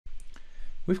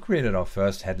We've created our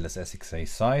first Headless SXA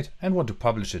site and want to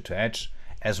publish it to Edge,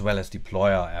 as well as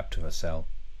deploy our app to Vercel.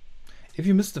 If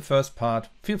you missed the first part,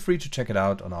 feel free to check it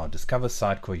out on our Discover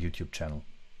Sitecore YouTube channel.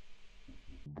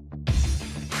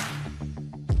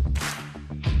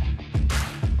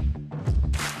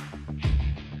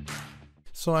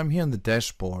 So I'm here in the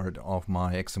dashboard of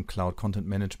my XM Cloud Content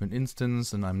Management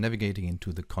instance, and I'm navigating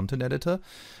into the content editor.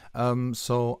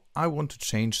 So I want to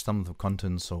change some of the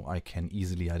content so I can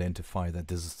easily identify that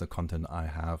this is the content I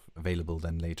have available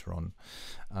then later on.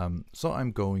 So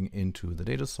I'm going into the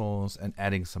data source and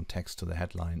adding some text to the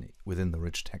headline within the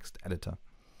rich text editor.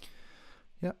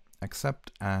 Yeah,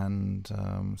 accept and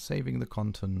saving the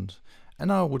content. And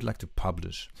now I would like to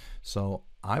publish. So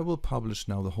I will publish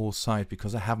now the whole site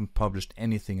because I haven't published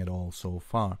anything at all so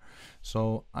far.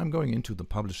 So I'm going into the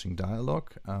publishing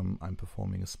dialog. I'm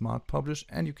performing a smart publish,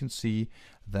 and you can see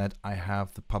that I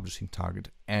have the publishing target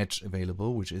Edge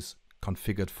available, which is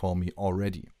configured for me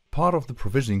already. Part of the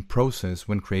provisioning process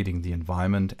when creating the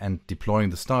environment and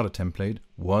deploying the starter template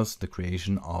was the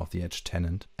creation of the Edge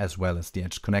tenant as well as the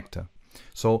Edge connector.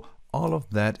 So all of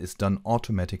that is done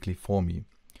automatically for me.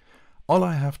 All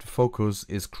I have to focus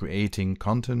is creating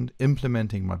content,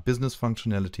 implementing my business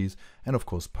functionalities, and of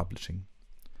course publishing.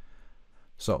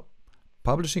 So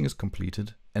publishing is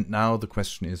completed, and now the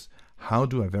question is, how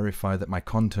do I verify that my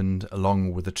content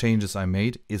along with the changes I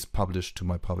made is published to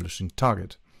my publishing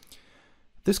target?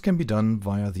 This can be done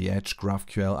via the Edge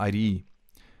GraphQL IDE.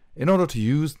 In order to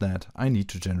use that, I need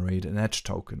to generate an Edge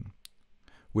token,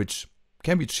 which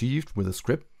can be achieved with a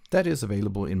script that is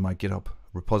available in my GitHub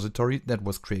repository that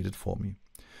was created for me.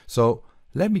 So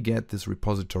let me get this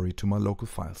repository to my local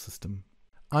file system.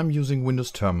 I'm using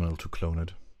Windows Terminal to clone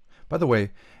it. By the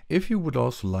way, if you would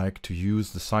also like to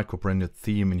use the Sitecore branded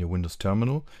theme in your Windows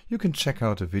Terminal, you can check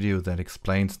out a video that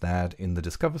explains that in the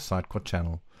Discover Sitecore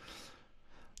channel.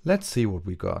 Let's see what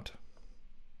we got.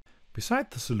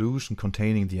 Beside the solution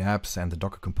containing the apps and the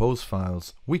Docker Compose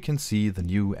files, we can see the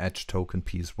new Edge token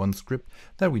PS1 script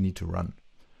that we need to run.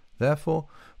 Therefore,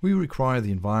 we require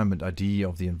the environment ID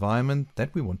of the environment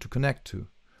that we want to connect to.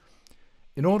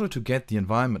 In order to get the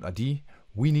environment ID,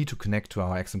 we need to connect to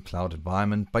our XM Cloud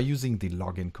environment by using the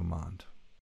login command.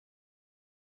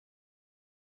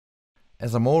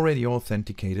 As I'm already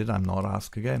authenticated, I'm not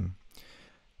asked again.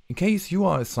 In case you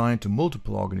are assigned to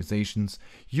multiple organizations,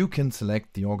 you can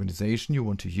select the organization you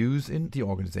want to use in the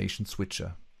organization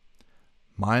switcher.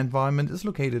 My environment is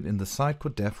located in the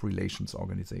Sitecore Dev Relations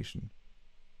organization.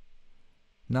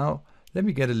 Now, let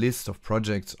me get a list of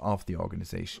projects of the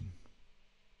organization.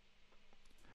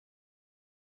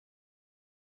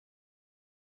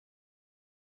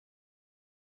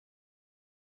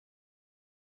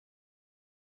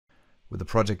 With the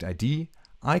project ID,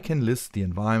 I can list the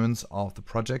environments of the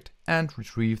project and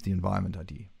retrieve the environment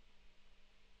ID.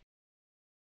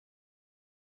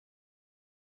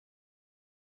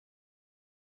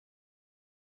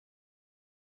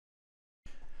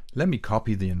 Let me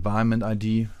copy the environment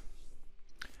ID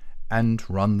and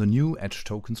run the new Edge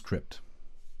token script.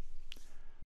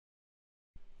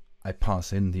 I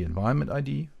pass in the environment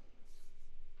ID,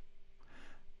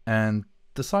 and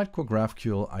the Sitecore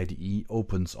GraphQL IDE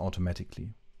opens automatically.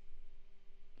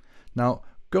 Now,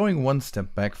 going one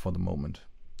step back for the moment.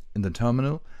 In the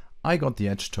terminal, I got the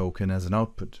Edge token as an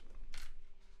output.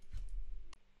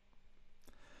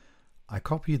 I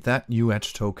copied that new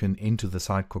Edge token into the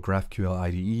Sitecore GraphQL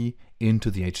IDE, into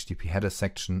the HTTP header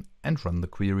section, and run the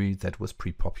query that was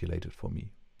pre-populated for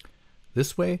me.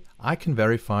 This way, I can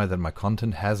verify that my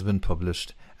content has been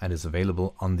published and is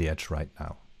available on the Edge right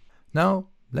now. Now,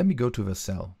 let me go to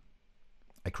Vercel.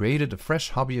 I created a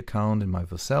fresh hobby account in my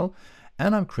Vercel,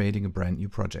 and I'm creating a brand new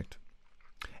project.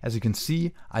 As you can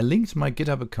see, I linked my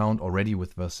GitHub account already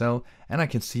with Vercel, and I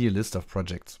can see a list of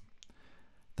projects.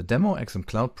 The demo XM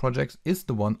Cloud project is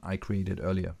the one I created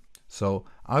earlier, so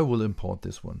I will import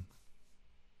this one.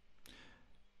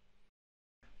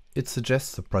 It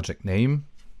suggests a project name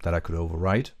that I could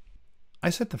overwrite. I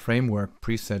set the framework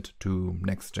preset to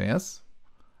Next.js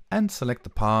and select the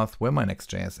path where my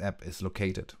Next.js app is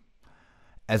located.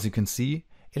 As you can see,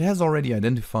 it has already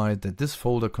identified that this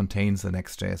folder contains the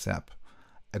Next.js app,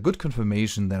 a good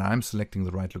confirmation that I'm selecting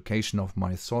the right location of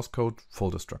my source code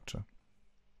folder structure.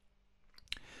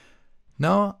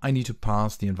 Now I need to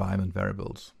pass the environment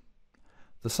variables.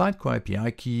 The Sitecore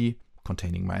API key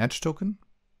containing my Edge token,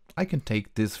 I can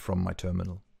take this from my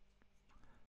terminal.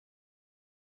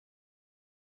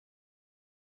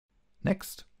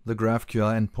 Next, the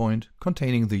GraphQL endpoint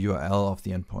containing the URL of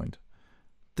the endpoint.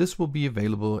 This will be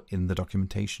available in the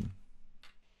documentation.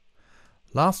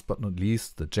 Last but not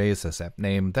least, the JSS app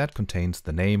name that contains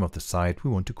the name of the site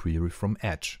we want to query from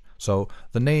Edge. So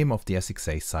the name of the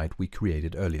SXA site we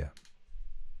created earlier.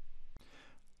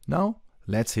 Now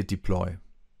let's hit deploy.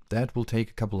 That will take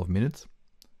a couple of minutes.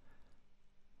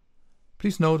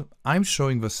 Please note, I'm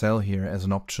showing Vercel here as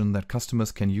an option that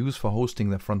customers can use for hosting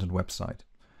their front-end website.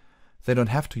 They don't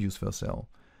have to use Vercel.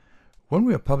 When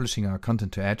we are publishing our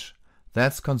content to Edge,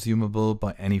 that's consumable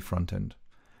by any front-end.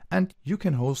 And you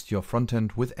can host your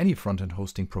front-end with any front-end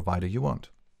hosting provider you want.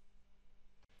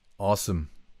 Awesome.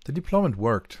 The deployment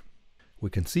worked. We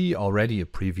can see already a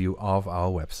preview of our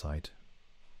website.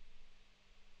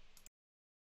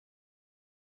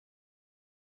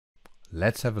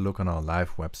 Let's have a look on our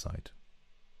live website.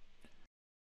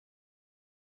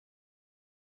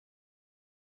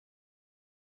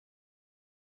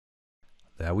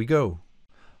 There we go.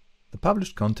 The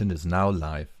published content is now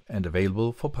live and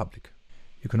available for public.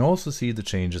 You can also see the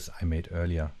changes I made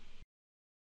earlier.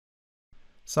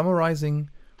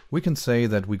 Summarizing, we can say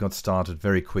that we got started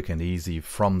very quick and easy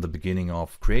from the beginning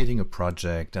of creating a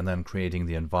project and then creating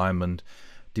the environment,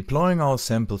 deploying our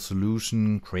sample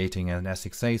solution, creating an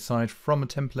SXA site from a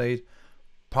template,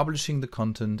 publishing the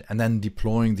content, and then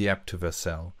deploying the app to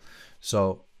Vercel.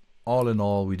 So all in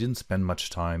all, we didn't spend much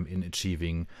time in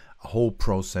achieving a whole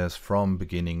process from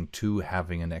beginning to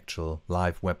having an actual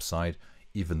live website,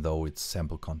 even though it's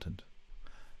sample content.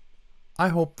 I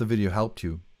hope the video helped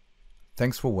you.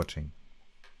 Thanks for watching.